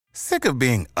Sick of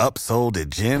being upsold at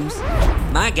gyms?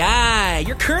 My guy,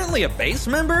 you're currently a base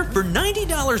member? For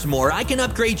 $90 more, I can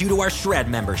upgrade you to our Shred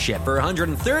membership. For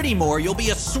 $130 more, you'll be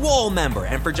a Swole member.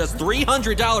 And for just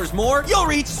 $300 more, you'll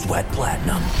reach Sweat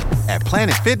Platinum. At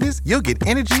Planet Fitness, you'll get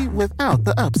energy without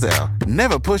the upsell.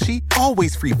 Never pushy,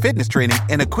 always free fitness training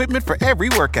and equipment for every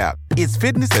workout. It's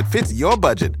fitness that fits your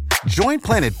budget. Join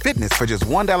Planet Fitness for just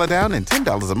 $1 down and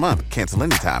 $10 a month. Cancel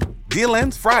anytime. Deal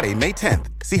ends Friday, May 10th.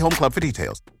 See Home Club for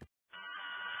details.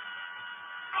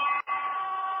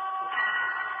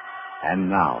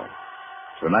 And now,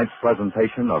 tonight's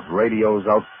presentation of radio's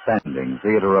outstanding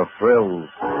theater of thrills,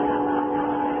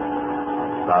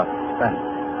 Suspense.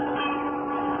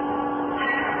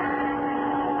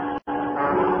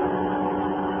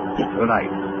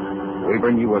 Tonight, we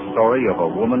bring you a story of a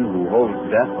woman who holds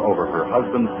death over her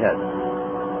husband's head.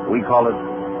 We call it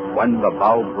When the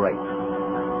Bow Breaks.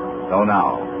 So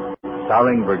now,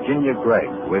 starring Virginia Gregg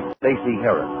with Stacey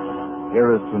Harris,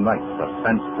 here is tonight's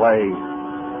suspense play,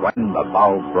 When the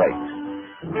Bow Breaks.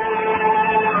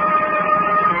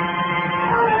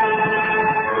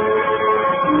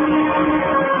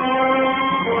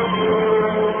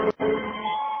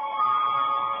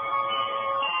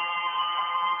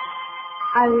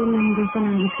 I remember when I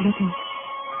was little.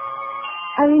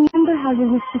 I remember how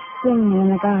you used to swing me in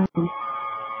the garden,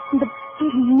 and the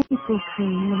big maple tree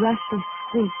and the restless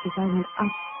streets as I went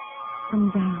up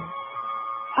and down,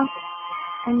 up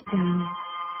and down.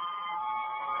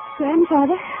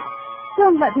 Grandfather,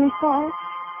 don't let me fall.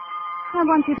 I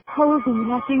want you to hold me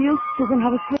like you used to when I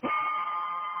was hit.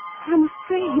 I'm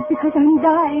afraid because I'm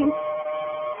dying.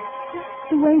 Just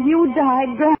the way you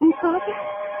died, Grandfather.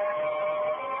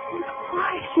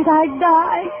 Why should I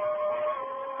die?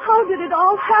 How did it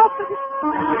all happen?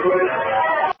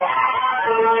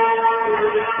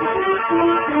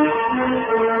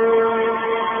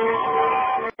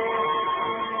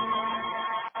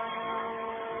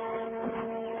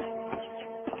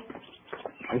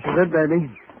 This is it,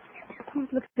 baby. Oh,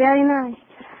 it looks very nice.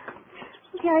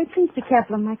 Gary, please be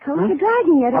careful of my coat. You're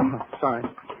dragging it. Oh, sorry.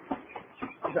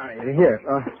 Sorry. Here,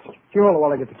 you hold it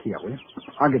while I get the key out, will you?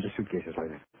 I'll get the suitcases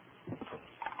later.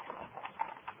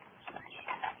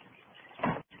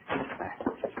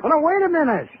 Oh, no, wait a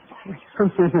minute.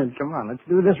 Come on, let's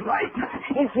do this right.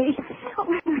 Harry.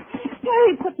 Oh,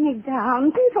 Harry, put me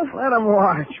down. People. Let him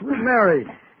watch. We're married.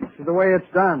 This is the way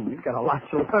it's done. You've got a lot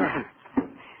to learn.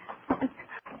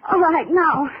 All right,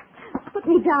 now, put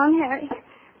me down, Harry.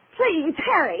 Please,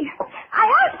 Harry.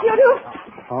 I ask you to...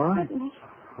 All right.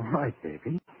 All right,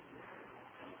 baby.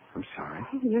 I'm sorry.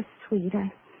 You're sweet.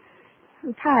 I'm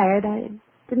tired. I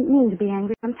didn't mean to be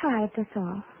angry. I'm tired, that's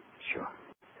all. Sure,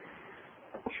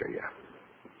 yeah.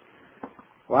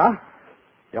 Well,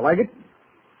 you like it?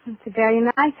 It's a very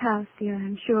nice house, dear.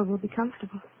 I'm sure we'll be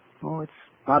comfortable. Oh, it's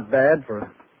not bad for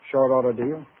a short order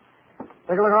deal.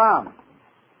 Take a look around.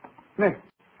 Nick,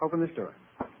 open this door.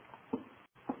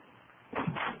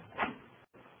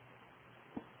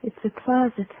 It's a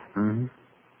closet. Mm-hmm.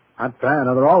 Not bad.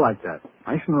 They're all like that.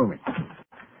 Nice and roomy.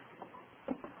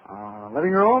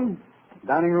 Living room,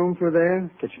 dining room through there,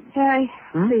 kitchen. Harry,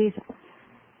 please.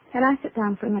 Can I sit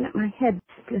down for a minute? My head's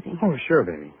splitting. Oh, sure,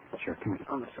 baby. Sure, come in.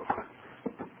 On the sofa.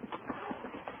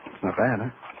 It's not bad, huh?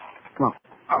 Come on.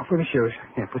 Off with the shoes.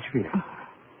 Here, put your feet up.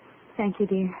 Thank you,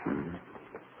 dear.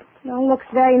 It all looks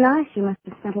very nice. You must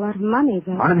have spent a lot of money,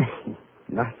 though. Money?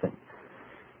 Nothing.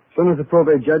 As soon as the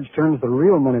probate judge turns the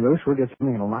real money loose, we'll get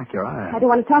something that'll knock your eye out. I don't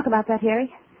want to talk about that,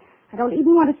 Harry. I don't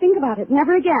even want to think about it.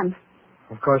 Never again.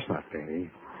 Of course not, baby.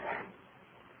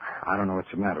 I don't know what's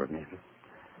the matter with me.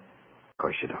 Of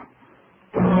course you don't.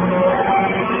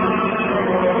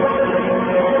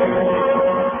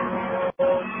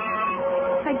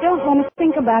 I don't want to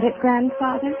think about it,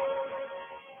 Grandfather.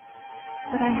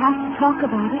 But I have to talk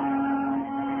about it.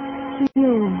 To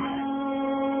you.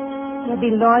 There'll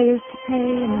be lawyers to pay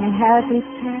and an inheritance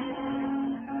tax.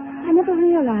 I never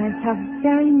realized how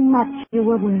very much you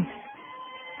were worth.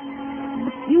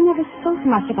 But you never spoke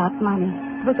much about money.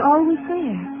 It was always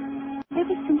there.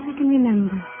 Ever since I can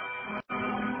remember.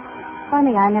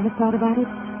 Funny, I never thought about it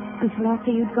until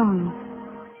after you'd gone.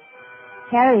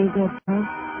 Harry did, though.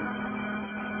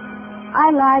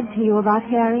 I lied to you about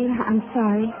Harry. I'm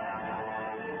sorry.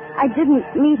 I didn't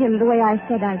meet him the way I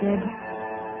said I did.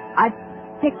 I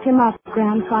picked him up,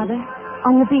 Grandfather,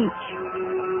 on the beach.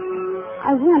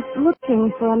 I went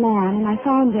looking for a man, and I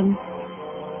found him.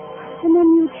 The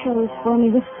men you chose for me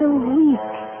were so weak.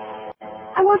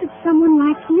 I wanted someone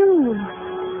like you.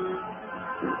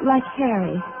 Like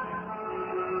Harry.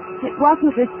 It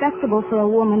wasn't respectable for a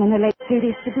woman in her late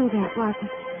 30s to do that, was it?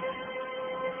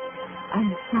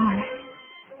 I'm sorry.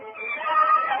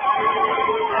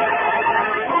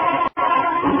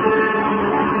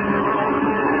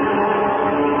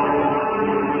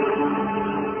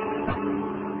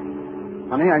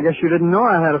 I guess you didn't know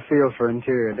I had a feel for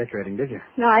interior decorating, did you?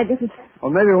 No, I didn't.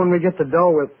 Well, maybe when we get the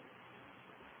dough with...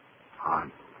 Oh,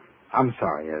 I'm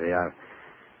sorry, Eddie.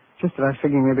 Just that I was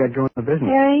figuring maybe I'd go into business.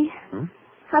 Harry, Hmm?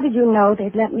 how did you know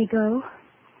they'd let me go?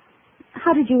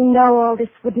 How did you know all this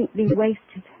wouldn't be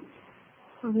wasted?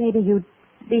 Or maybe you'd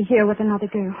be here with another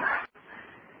girl.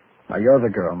 Now, you're the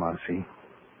girl, Marcy.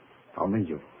 Only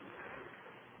you.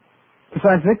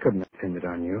 Besides, they couldn't have pinned it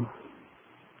on you.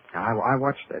 I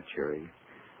watched that jury.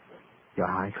 You're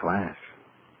high class.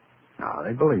 No,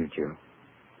 they believed you.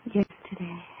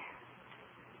 Yesterday.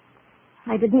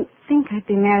 I didn't think I'd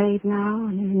be married now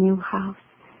and in a new house.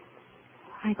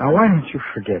 Now, why don't you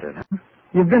forget it, huh?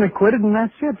 You've been acquitted, and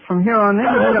that's it. From here on in...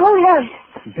 Oh, Harry.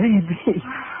 Baby.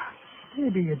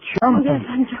 Baby, you're jumping. Yes,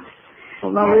 I'm just...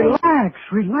 Well, now,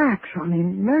 relax. I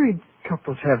mean, married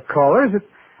couples have callers. It's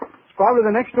probably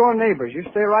the next-door neighbors. You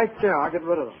stay right there. I'll get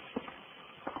rid of them.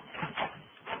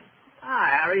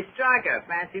 Hi, Harry Stryker.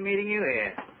 Fancy meeting you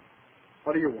here.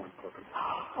 What do you want, Corcoran?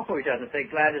 Oh, he doesn't say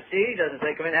glad to see you. He doesn't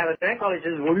say come in and have a drink. All he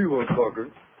says, what do you want,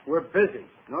 Corcoran? We're busy.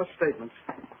 No statements.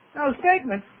 No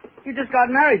statement. You just got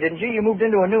married, didn't you? You moved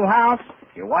into a new house.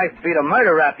 Your wife beat a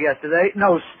murder rap yesterday.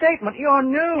 No statement. You're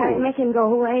Harry, new. make him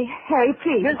go away. Harry,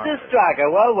 please. Mr. Stryker,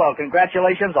 well,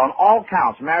 congratulations on all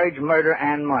counts. Marriage, murder,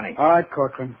 and money. All right,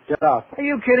 Corcoran. Get out. Are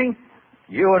you kidding?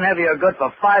 You and Evie are good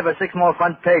for 5 or 6 more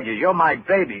front pages. You're my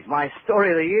babies, my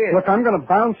story of the year. Look, I'm going to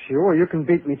bounce you, or you can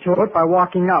beat me to it by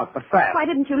walking out, but fast. Why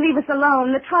didn't you leave us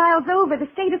alone? The trial's over. The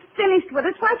state is finished with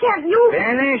us. Why can't you...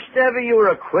 Finished, Evie? You were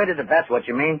acquitted, if that's what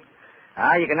you mean.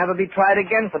 You can never be tried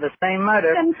again for the same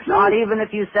murder. Then please... Not even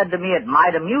if you said to me it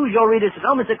might amuse your readers to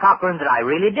know, Mr. Cochran, that I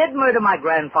really did murder my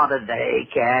grandfather. They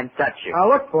can't touch you. Now,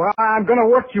 look, boy, I'm going to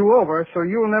work you over so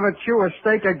you'll never chew a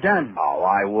steak again. Oh,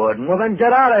 I wouldn't. Well, then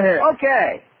get out of here.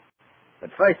 Okay. But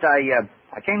first,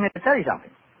 I came here to tell you something.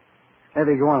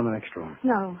 Evie, go on in the next room.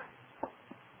 No.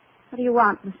 What do you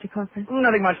want, Mr. Corcoran?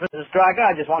 Nothing much, Mrs. Stryker.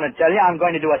 I just want to tell you I'm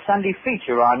going to do a Sunday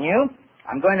feature on you.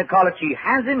 I'm going to call it She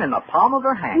Has Him in the Palm of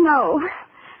Her Hand. No.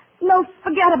 No,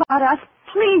 forget about us.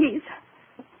 Please.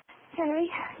 Harry,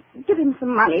 give him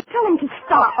some money. Tell him to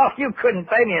stop. Oh, you couldn't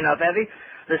pay me enough, Evie.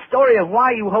 The story of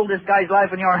why you hold this guy's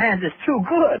life in your hands is too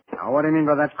good. Now, what do you mean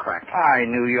by that crack? I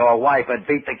knew your wife had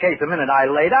beat the case the minute I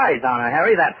laid eyes on her,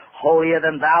 Harry. That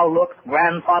holier-than-thou look,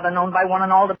 grandfather known by one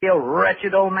and all to be a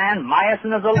wretched old man,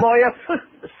 Myosin as a lawyer.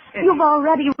 You've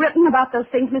already written about those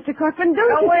things, Mr. Corcoran, don't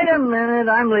Now, you? wait a minute.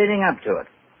 I'm leading up to it.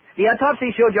 The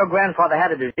autopsy showed your grandfather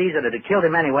had a disease that had killed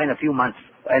him anyway in a few months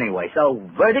anyway. So,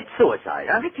 verdict suicide,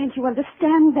 huh? Can't you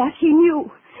understand that? He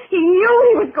knew. He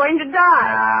knew he was going to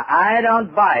die. I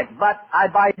don't buy it, but I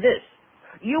buy this.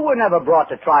 You were never brought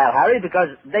to trial, Harry, because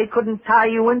they couldn't tie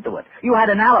you into it. You had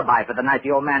an alibi for the night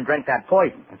the old man drank that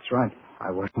poison. That's right.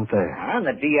 I wasn't there. And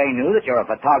the DA knew that you're a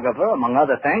photographer, among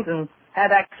other things, and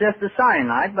had access to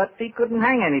cyanide, but he couldn't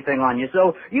hang anything on you,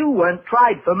 so you weren't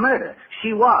tried for murder.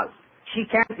 She was. She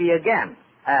can't be again.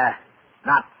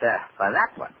 Not for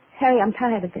that one. Harry, I'm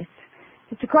tired of this.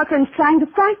 Mr. Corcoran's trying to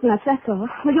frighten us, that's all.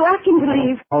 Will you ask him to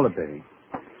leave? Hold it, baby.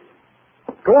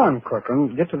 Go on,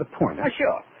 Corcoran. Get to the point.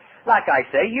 Sure. Like I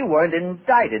say, you weren't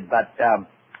indicted, but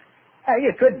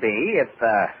you could be if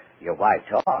your wife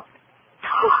talked.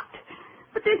 Talked?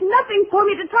 But there's nothing for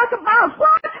me to talk about.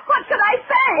 What should I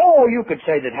say? Oh, you could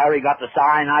say that Harry got the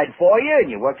cyanide for you, and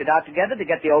you worked it out together to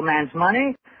get the old man's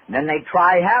money. Then they'd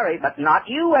try Harry, but not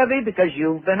you, Evie, because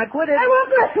you've been acquitted. I won't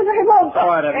listen. I won't. All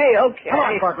right, Evie. Hey, okay. Come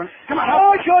on, Corcoran. Come on.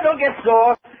 Oh, sure, don't get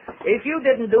sore. If you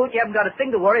didn't do it, you haven't got a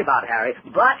thing to worry about, Harry.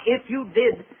 But if you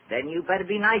did, then you better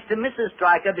be nice to Mrs.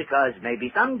 Stryker, because maybe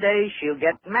someday she'll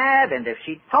get mad, and if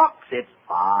she talks, it's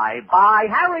bye-bye,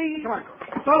 Harry. Come on,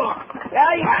 Corcoran. So long.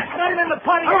 Yeah, you got something in the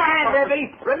palm of your hand,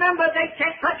 Evie. Remember, they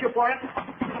can't touch you for it.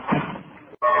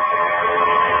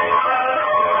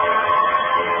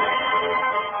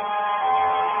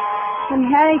 When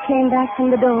Harry came back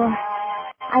from the door,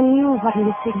 I knew what he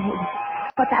was thinking.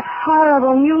 What that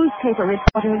horrible newspaper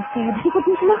reporter had said. He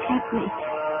wouldn't look at me.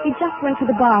 He just went to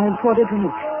the bar and poured a drink.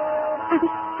 I was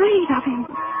afraid of him.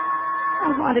 I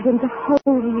wanted him to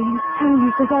hold me and tell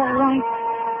me it was all right.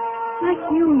 Like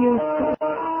you used to.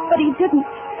 But he didn't.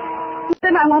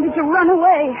 Then I wanted to run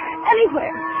away.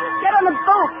 Anywhere. Get on a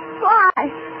boat. Fly.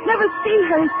 Never see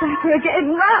Harry Stryker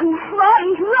again. Run.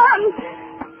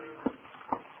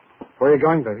 Where are you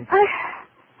going, baby?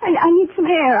 I need some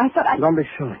air. I thought Don't be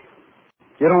silly.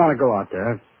 You don't want to go out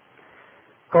there.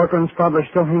 Corcoran's probably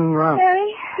still hanging around.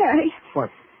 Harry. What?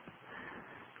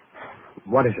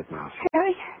 What is it, Mouse?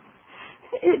 Harry,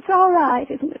 it's all right,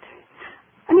 isn't it?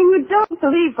 I mean, you don't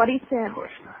believe what he said. Of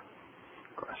course not.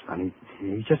 Of course not.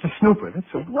 He's just a snooper, that's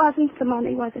all. It wasn't the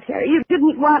money, was it, Harry? You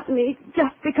didn't want me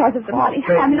just because of the money.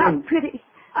 baby. I'm not pretty.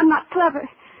 I'm not clever.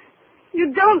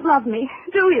 You don't love me,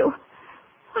 do you?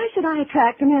 Why should I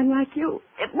attract a man like you?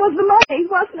 It was the money,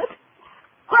 wasn't it?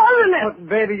 Wasn't it? Look,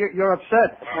 baby, you're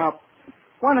upset. Now,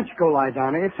 why don't you go lie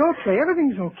down? It's okay.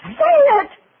 Everything's okay. Say it!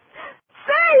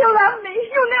 Say you love me.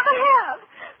 You never have.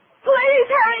 Please,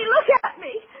 Harry, look at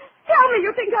me. Tell me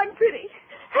you think I'm pretty.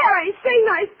 Harry, say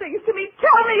nice things to me.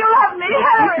 Tell me you love me,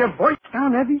 Harry. Keep your voice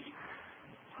down, Evie.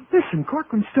 Listen,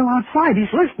 Corcoran's still outside.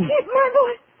 He's listening. Keep my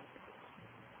voice.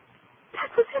 That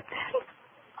was it then.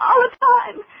 All the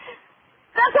time.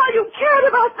 That's all you cared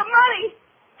about, the money.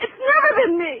 It's never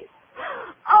been me.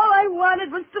 All I wanted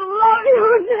was to love you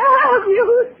and have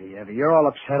you. Evie, you're all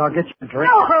upset. I'll get you a drink.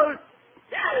 No.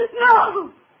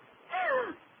 No.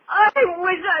 I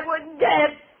wish I were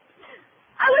dead.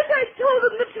 I wish I'd told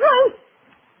them the truth.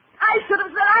 I should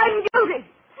have said I'm guilty.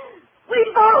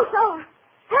 We both are.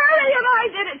 Harry and I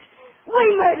did it.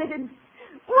 We murdered him.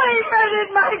 We murdered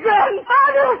my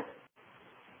grandfather.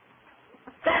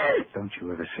 Don't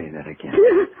you ever say that again.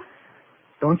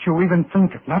 Don't you even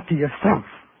think it, not to yourself.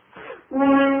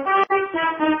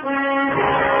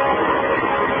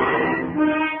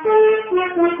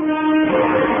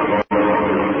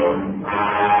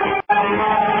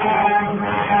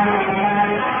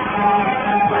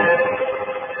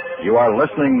 You are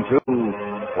listening to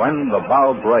When the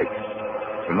Bow Breaks,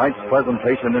 tonight's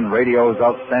presentation in radio's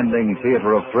outstanding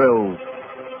theater of thrills,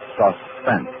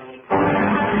 Suspense.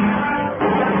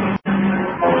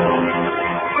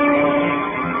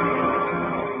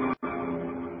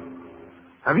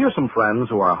 Have you some friends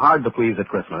who are hard to please at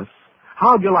Christmas?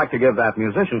 How'd you like to give that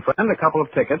musician friend a couple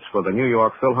of tickets for the New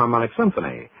York Philharmonic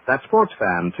Symphony, that sports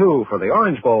fan, too, for the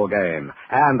Orange Bowl game,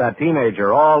 and that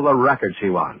teenager all the records she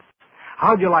wants?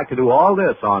 How'd you like to do all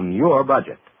this on your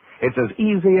budget? It's as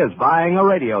easy as buying a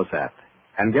radio set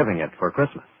and giving it for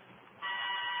Christmas.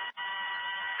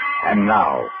 And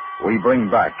now, we bring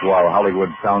back to our Hollywood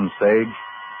soundstage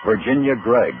Virginia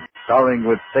Gregg, starring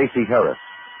with Stacey Harris,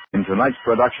 in tonight's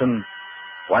production,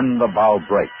 When the Bow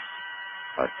Breaks,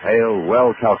 a tale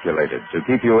well calculated to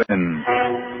keep you in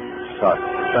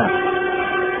suspense.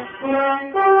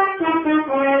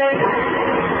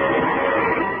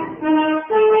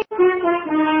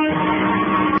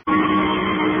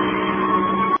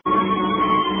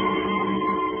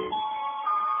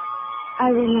 I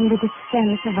remember the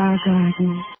scent of our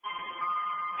garden.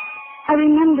 I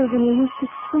remember when we used to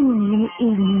swing in the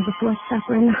evening before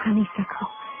supper in the honeysuckle.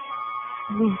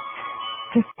 Sweet,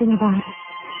 drifting about us.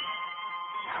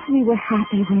 We were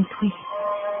happy, weren't we?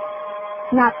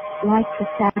 Not like the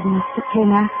sadness that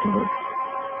came afterwards,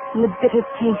 and the bitter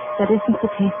taste that isn't the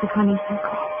taste of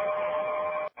honeysuckle.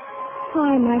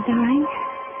 Why am I dying?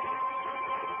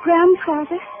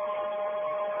 Grandfather,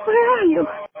 where are you?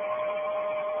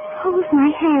 Hold my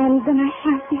hand, then I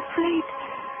shan't be afraid.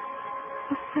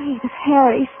 Afraid of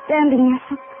Harry standing there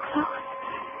so close.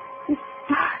 His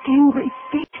dark, angry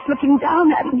face looking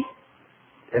down at me.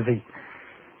 Evie,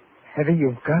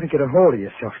 you've got to get a hold of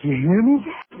yourself. Do you hear me?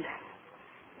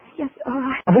 Yes, all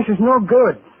right. This is no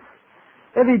good.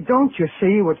 Evie, don't you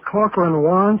see what Corcoran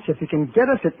wants? If he can get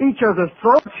us at each other's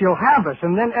throats, he'll have us,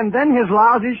 and then his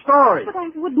lousy story. But I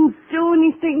wouldn't do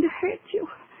anything to hurt you.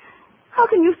 How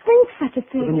can you think such a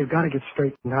thing? Then you've got to get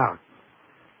straightened out.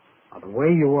 Now, the way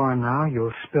you are now,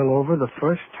 you'll spill over the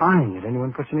first time that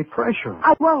anyone puts any pressure on.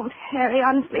 I won't, Harry,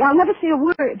 honestly. I'll never say a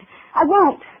word. I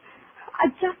won't. I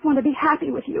just want to be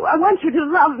happy with you. I want you to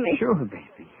love me. Sure,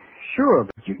 baby. Sure,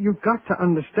 but you've got to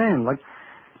understand,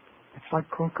 it's like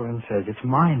Corcoran says, it's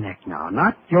my neck now,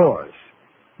 not yours.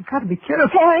 You've got to be careful.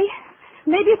 Harry,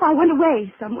 maybe if I went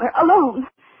away somewhere, alone,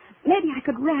 maybe I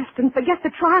could rest and forget the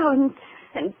trial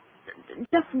and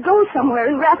just go somewhere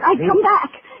and rest. I'd come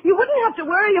back. You wouldn't have to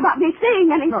worry about me saying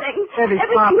anything. No, Eddie,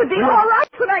 everything would be all right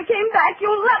when I came back.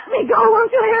 You'll let me go,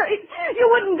 won't you, Harry? You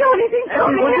wouldn't do anything to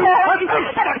me, Harry.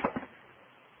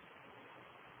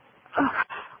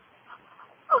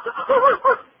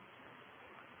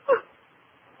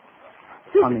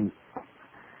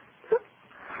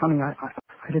 Honey,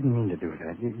 I didn't mean to do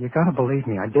that. You got to believe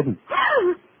me, I didn't.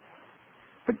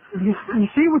 But you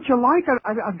see what you're like?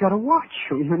 I've got to watch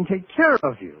you and take care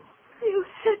of you. You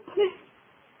hit me.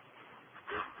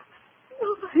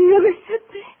 Nobody ever hit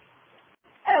me.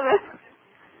 Ever.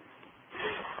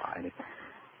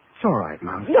 It's all right,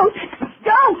 Mom. Don't.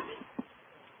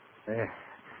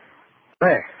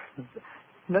 There.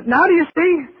 Now do you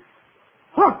see?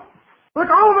 Look,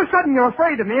 all of a sudden you're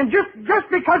afraid of me, and just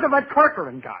because of that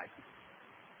Corcoran guy.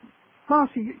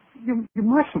 Mousy, you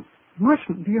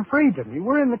mustn't be afraid of me.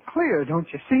 We're in the clear, don't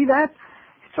you see that?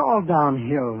 It's all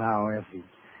downhill now, Effie.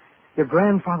 Your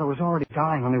grandfather was already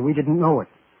dying, only we didn't know it.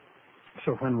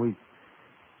 So when we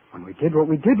did what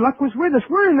we did, luck was with us.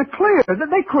 We're in the clear.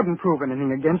 They couldn't prove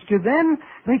anything against you then.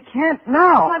 They can't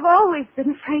now. I've always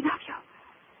been afraid of you.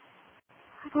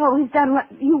 I've always done what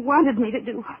you wanted me to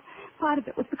do. Part of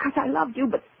it was because I loved you,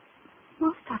 but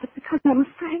most of it because I'm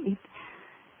afraid.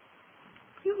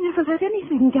 You never let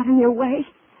anything get in your way.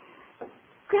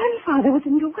 Grandfather was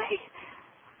in your way.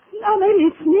 Now maybe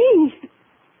it's me.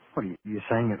 What, are you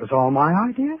saying it was all my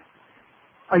idea?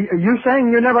 Are you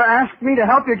saying you never asked me to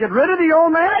help you get rid of the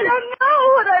old man? I don't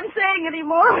know what I'm saying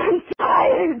anymore. I'm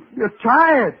tired. You're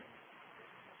tired?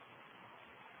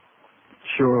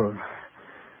 Sure,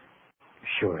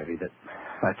 Eddie,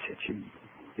 that's it.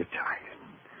 You're tired.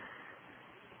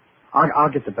 I'll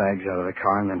get the bags out of the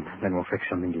car, and then we'll fix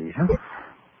something to eat, huh?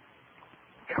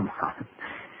 Come on.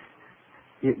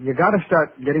 You got to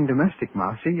start getting domestic,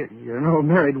 Mousy. You're an old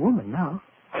married woman now.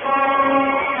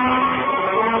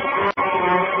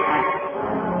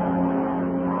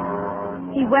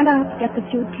 He went out to get the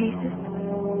suitcases,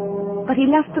 but he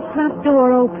left the front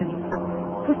door open.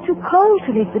 It was too cold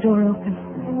to leave the door open.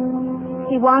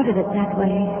 He wanted it that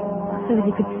way, so that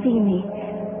he could see me,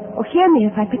 or hear me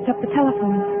if I picked up the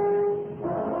telephone.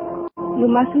 You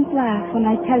mustn't laugh when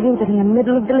I tell you that in the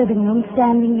middle of the living room,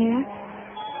 standing there,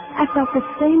 I felt the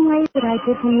same way that I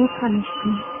did when you punished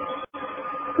me.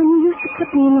 When you used to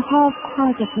put me in the hall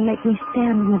closet and make me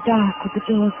stand in the dark with the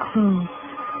door closed.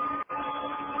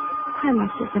 I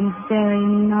must have been a very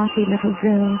naughty little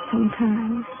girl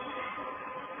sometimes.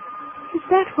 Is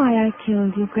that why I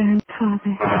killed you,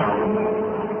 Grandfather?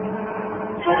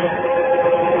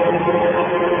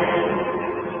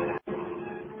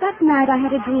 That night I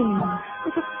had a dream. It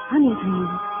was a funny dream.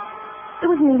 There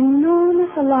was an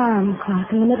enormous alarm clock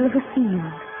in the middle of the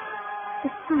field. The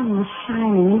sun was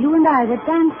shining, and you and I were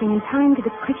dancing in time to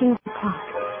the clicking of the clock.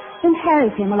 Then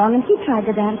Harry came along, and he tried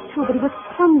to dance, too, but he was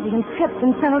clumsy and tripped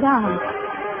and fell down.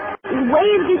 He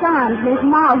waved his arms, and his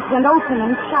mouth went open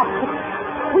and shut,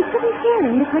 but we couldn't hear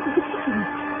him because of the kicking.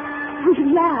 And he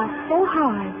laughed so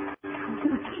hard.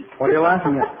 What are you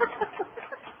laughing at?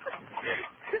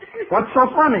 What's so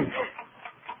funny?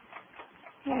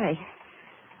 Harry.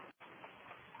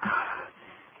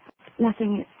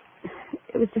 Nothing.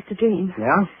 It was just a dream. Yeah?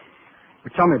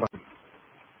 Well, tell me about it.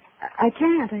 I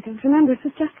can't. I don't remember. It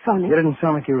was just funny. You didn't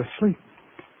sound like you were asleep.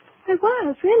 I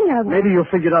was. Really, I was. Maybe you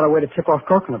figured out a way to tip off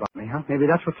Corcoran about me, huh? Maybe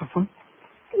that's what's so funny?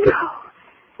 No.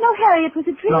 No, Harry, it was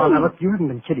a dream. No, now, look, you haven't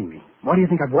been kidding me. Why do you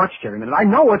think I've watched every minute? I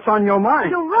know what's on your mind.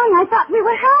 You're wrong. I thought we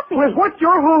were happy. With what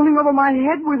you're holding over my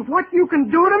head, with what you can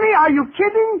do to me? Are you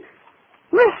kidding?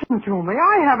 Listen to me.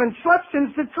 I haven't slept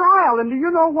since the trial, and do you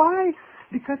know why?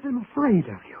 Because I'm afraid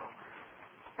of you.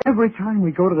 Every time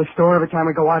we go to the store, every time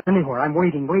we go out anywhere, I'm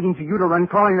waiting for you to run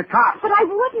calling the cops. But I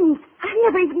wouldn't. I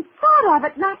never even thought of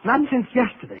it. Not since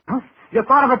yesterday, huh? You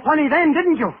thought of it plenty then,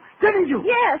 didn't you? Didn't you?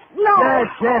 Yes. No. Yes,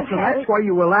 Okay. and that's why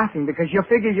you were laughing, because you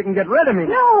figure you can get rid of me.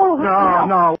 No.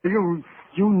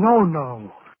 You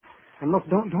know. And look,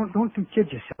 don't you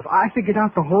kid yourself. I figured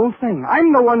out the whole thing.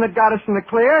 I'm the one that got us in the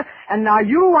clear, and now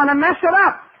you want to mess it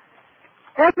up.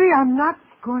 Effie, I'm not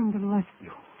going to let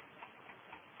you.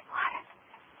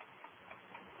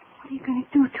 What are you going to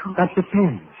do to me? That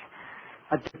depends.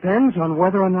 That depends on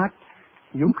whether or not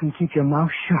you can keep your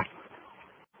mouth shut.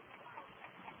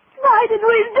 Why did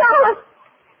we do it?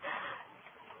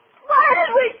 Why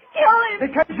did we kill him?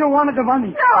 Because you wanted the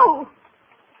money. No.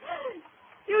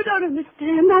 You don't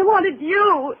understand. I wanted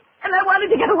you, and I wanted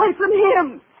to get away from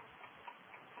him.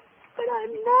 But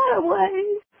I'm not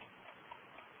away.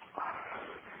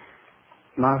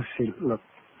 Mousy, look,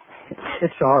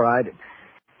 it's all right.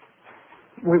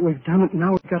 We've done it.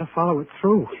 Now we've got to follow it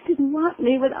through. You didn't want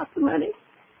me without the money.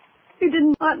 You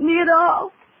didn't want me at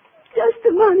all. Just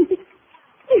the money.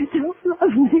 You don't love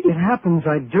me. It happens,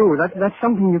 I do. That's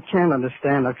something you can't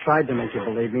understand. I've tried to make you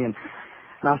believe me, and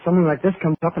now something like this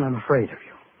comes up, and I'm afraid of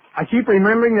you. I keep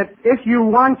remembering that if you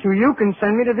want to, you can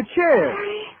send me to the chair.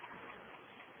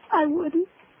 I wouldn't.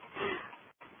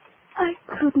 I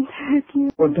couldn't hurt you.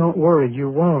 Well, don't worry, you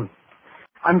won't.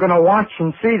 I'm going to watch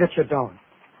and see that you don't.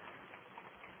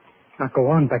 Now go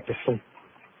on back to sleep.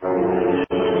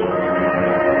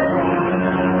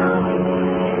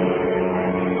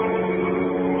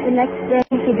 The next day,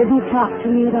 he didn't talk to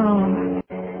me at all.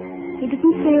 He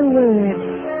didn't say a word.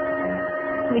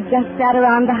 We just sat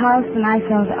around the house, and I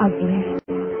felt ugly.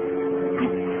 I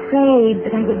prayed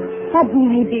that I would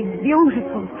suddenly be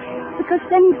beautiful, because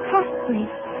then he'd trust me,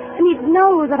 and he'd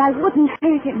know that I wouldn't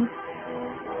hurt him.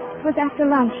 It was after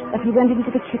lunch that he went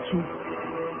into the kitchen.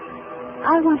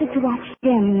 I wanted to watch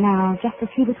him now, just as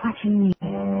he was watching me.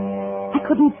 I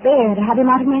couldn't bear to have him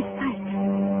out of my sight.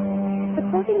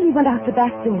 Supposing he went out the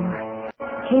back door,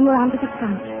 came around to the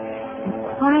front, and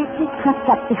quietly crept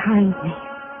up behind me.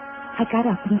 I got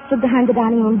up and stood behind the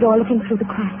dining room door looking through the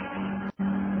crack.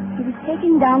 He was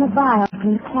taking down a vial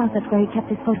from the closet where he kept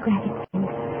his photographic things.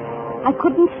 I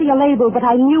couldn't see a label, but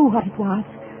I knew what it was.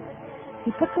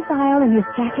 He put the vial in his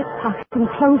jacket pocket and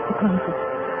closed the closet.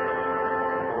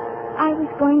 I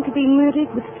was going to be murdered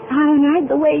with cyanide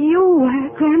the way you were,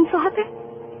 Grandfather.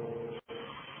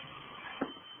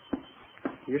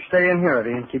 You stay in here,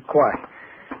 Eddie, and keep quiet.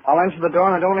 I'll answer the door,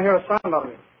 and I don't want to hear a sound of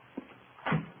it.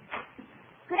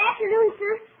 Good afternoon,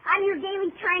 sir. I'm your Daily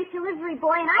Times delivery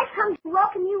boy, and I've come to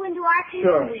welcome you into our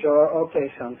community. Sure.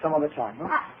 Okay, son. Some other time, huh?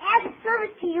 As a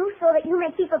service to you, so that you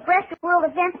may keep abreast of world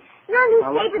events, your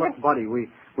newspaper... Look, buddy, we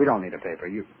don't need a paper.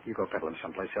 You go peddling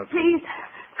someplace else. Please,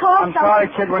 call I'm sorry,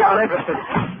 kid. We're not interested.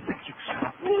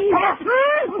 Please.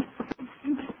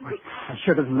 I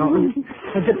should have known.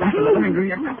 Now get back in the living room.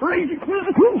 You're crazy.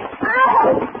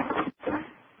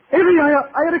 Avery, I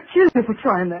ought to kill you for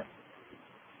trying that.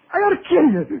 I ought to kill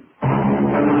you.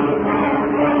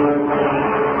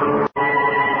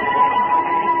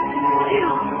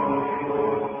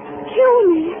 Kill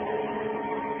me.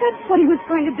 That's what he was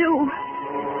going to do.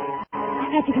 I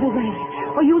had to get away,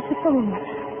 or use the phone.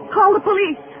 Call the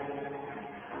police.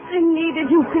 I needed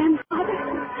you, Grandfather.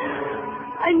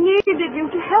 I needed you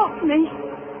to help me.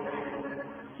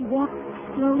 He walked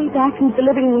slowly back into the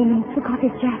living room and took off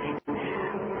his jacket. I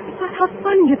thought how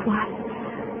funny it was.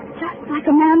 Just like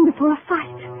a man before a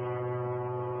fight.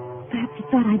 Perhaps he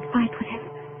thought I'd fight with him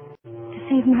to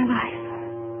save my life.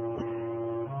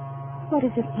 What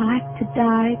is it like to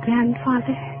die,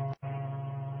 Grandfather?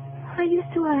 I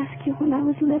used to ask you when I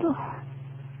was little,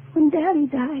 when Daddy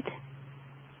died.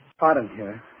 Pardon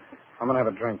here. I'm going to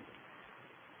have a drink.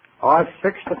 Oh, I've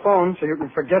fixed the phone so you can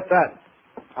forget that.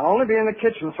 I'll only be in the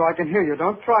kitchen so I can hear you.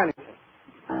 Don't try anything.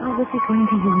 How was he going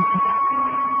to use it?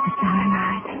 The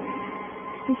cyanide.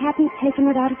 He hadn't taken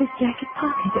it out of his jacket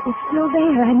pocket. It was still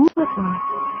there. I knew it was.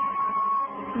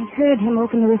 I heard him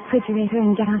open the refrigerator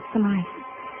and get out some ice.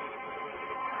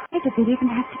 I didn't even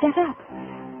have to get up.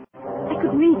 I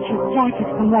could reach his jacket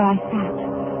from where I sat.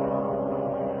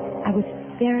 I was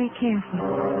very careful.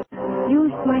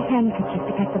 Used my handkerchief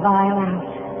to get the vial out.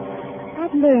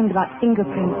 I'd learned about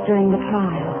fingerprints during the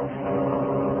trial.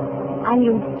 I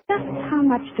knew just how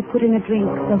much to put in a drink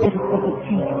so that it wouldn't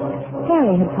taste.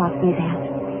 Harry had taught me that.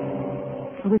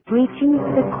 I was reaching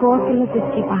for the cork in the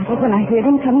whiskey bottle when I heard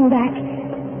him coming back.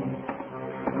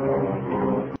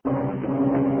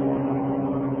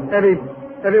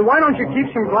 Eddie, why don't you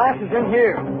keep some glasses in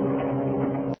here?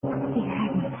 He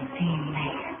hadn't seen me.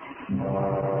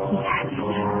 He hadn't.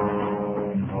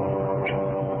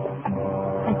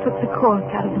 I took the cork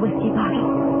out of the whiskey bottle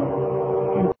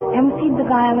and emptied the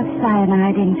vial of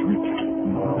cyanide into it.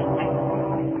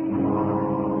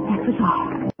 That was all.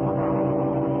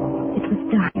 It was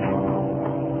dark.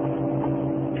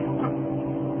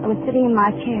 I was sitting in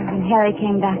my chair and Harry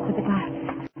came back with the glass.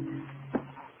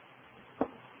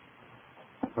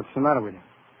 What's the matter with you?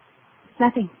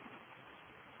 Nothing.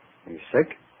 Are you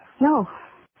sick? No.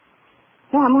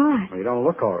 No, I'm all right. Well, you don't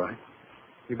look all right.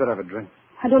 You better have a drink.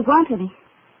 I don't want any.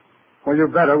 Well, you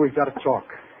better. We've got to talk.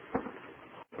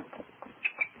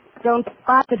 Don't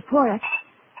bother to pour it.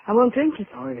 I won't drink it.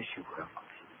 Oh, yes, you will.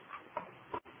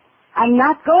 I'm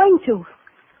not going to.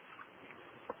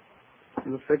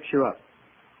 We'll fix you up.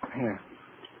 Here.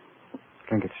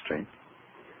 Drink it straight.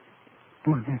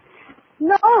 Come on, here.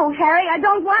 No, Harry, I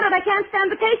don't want it. I can't stand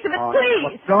the taste of it,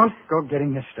 please. Well, don't go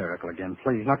getting hysterical again,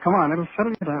 please. Now, come on. It'll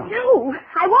settle you down. No,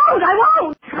 I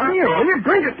won't. Come here, will you?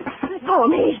 Drink it. Let go of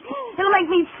me. It'll make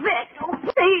me sick. Oh,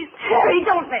 please, Harry,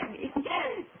 don't let me.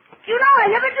 You know I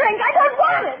never drink. I don't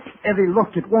want it. Eddie,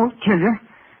 look, it won't kill you.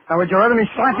 Now, would you rather me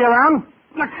slap you around?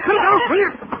 Now, come on, will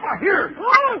you? Here.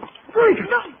 Drink it.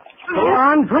 Go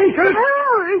on, drink it.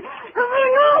 Harry,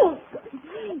 no.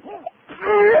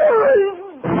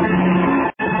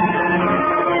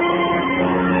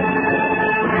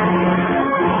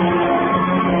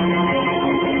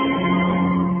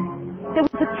 There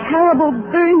was a terrible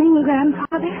burning,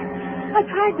 Grandfather. I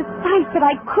tried to fight, but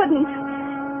I couldn't.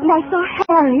 And I saw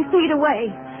Harry fade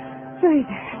away.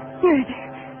 Further,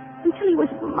 until he was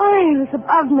miles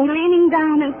above me, leaning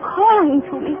down and calling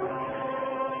to me.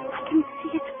 I can see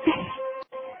his face.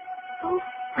 So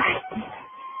frightened.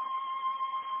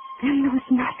 Then there was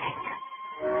nothing.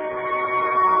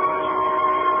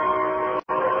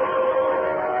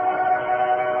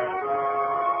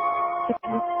 It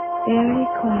was very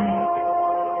quiet.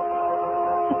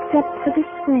 except for the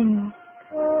swing.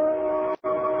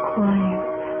 Quiet.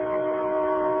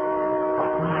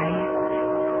 Quiet.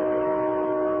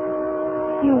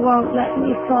 You won't let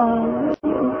me fall, will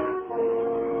you?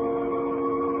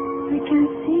 I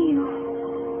can't see you,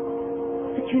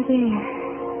 but you're there.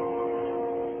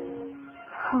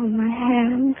 Hold my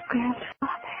hand,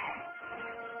 Grandfather.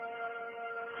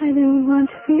 I don't want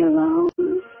to be alone.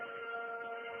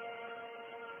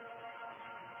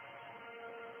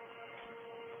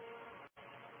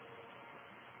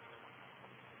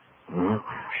 Well,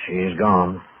 she's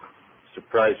gone.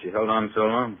 Surprised she held on so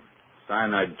long.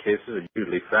 Cyanide cases are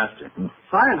usually faster.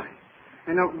 Cyanide?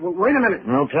 Hey, now, wait a minute.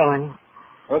 No telling.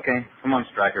 Okay, come on,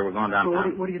 Stryker. We're going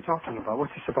downtown. What are you talking about?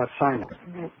 What's this about cyanide?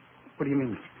 What do you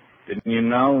mean? Didn't you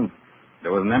know?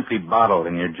 There was an empty bottle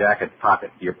in your jacket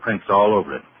pocket. Your prints all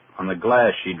over it. On the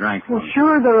glass she drank from. Well,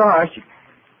 sure there are.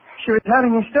 She was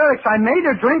having hysterics. I made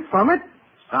her drink from it.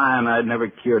 Cyanide never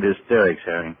cured hysterics,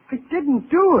 Harry. I didn't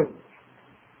do it.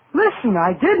 Listen,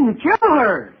 I didn't kill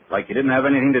her. Like you didn't have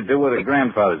anything to do with her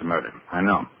grandfather's murder. I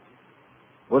know.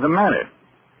 What's the matter?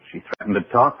 She threatened to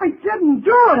talk? I didn't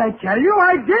do it, I tell you.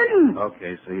 I didn't.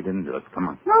 Okay, so you didn't do it. Come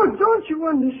on. No, don't you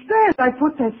understand? I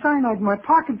put that cyanide in my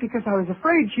pocket because I was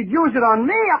afraid she'd use it on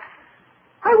me.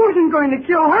 I wasn't going to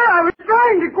kill her. I was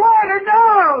trying to quiet her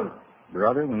down.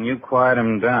 Brother, when you quiet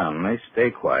them down, they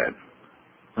stay quiet.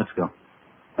 Let's go.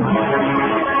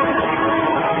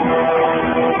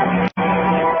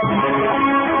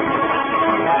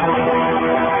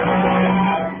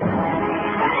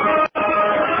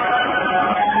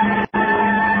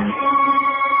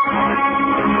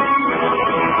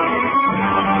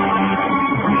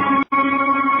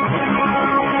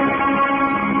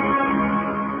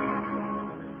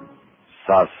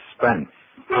 Suspense,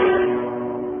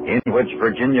 in which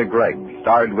Virginia Gregg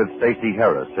starred with Stacey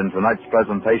Harris in tonight's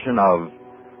presentation of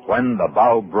When the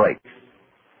Bough Breaks.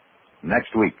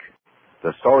 Next week,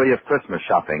 the story of Christmas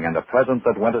shopping and a present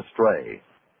that went astray.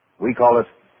 We call it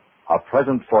A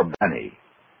Present for Benny.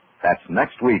 That's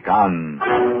next week on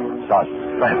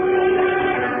Suspense.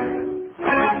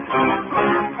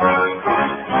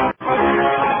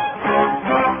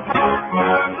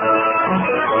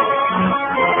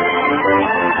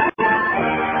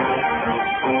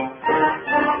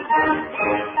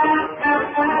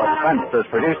 Is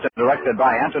produced and directed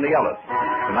by Anthony Ellis.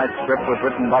 Tonight's script was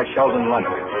written by Sheldon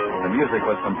Leonard. The music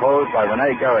was composed by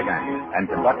Rene Garrigan and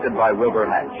conducted by Wilbur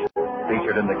Hatch.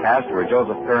 Featured in the cast were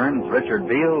Joseph Kearns, Richard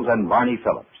Beals, and Barney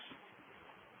Phillips.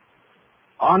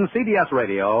 On CBS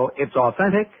Radio, it's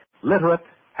authentic, literate,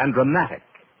 and dramatic.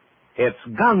 It's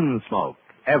Gunsmoke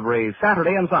every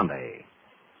Saturday and Sunday.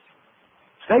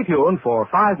 Stay tuned for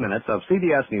 5 minutes of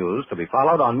CBS News to be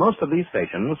followed on most of these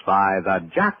stations by The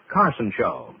Jack Carson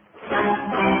Show.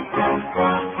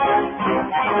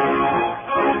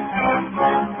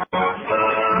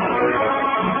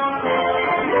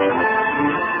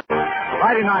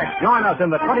 Friday night, join us in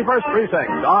the 21st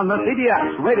Precinct on the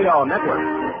CBS Radio Network.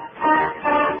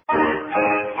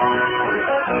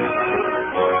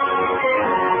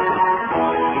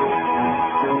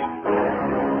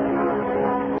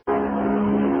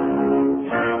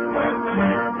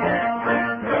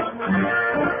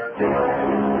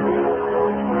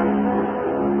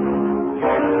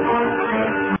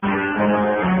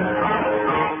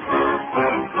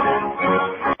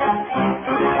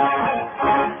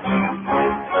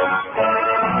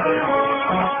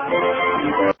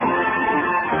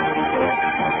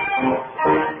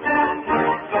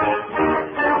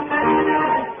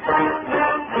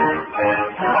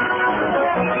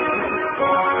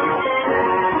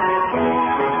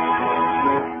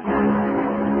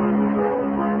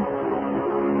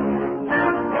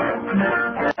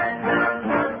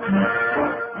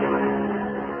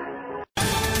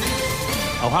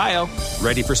 Ohio,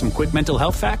 ready for some quick mental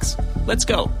health facts? Let's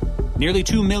go. Nearly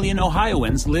 2 million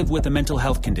Ohioans live with a mental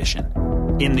health condition.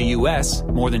 In the U.S.,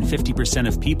 more than 50%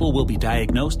 of people will be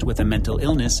diagnosed with a mental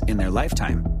illness in their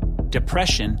lifetime.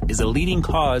 Depression is a leading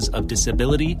cause of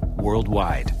disability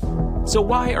worldwide. So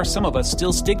why are some of us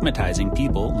still stigmatizing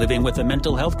people living with a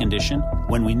mental health condition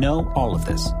when we know all of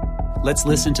this? Let's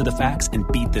listen to the facts and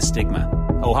beat the stigma.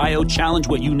 Ohio, challenge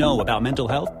what you know about mental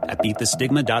health at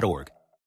beatthestigma.org.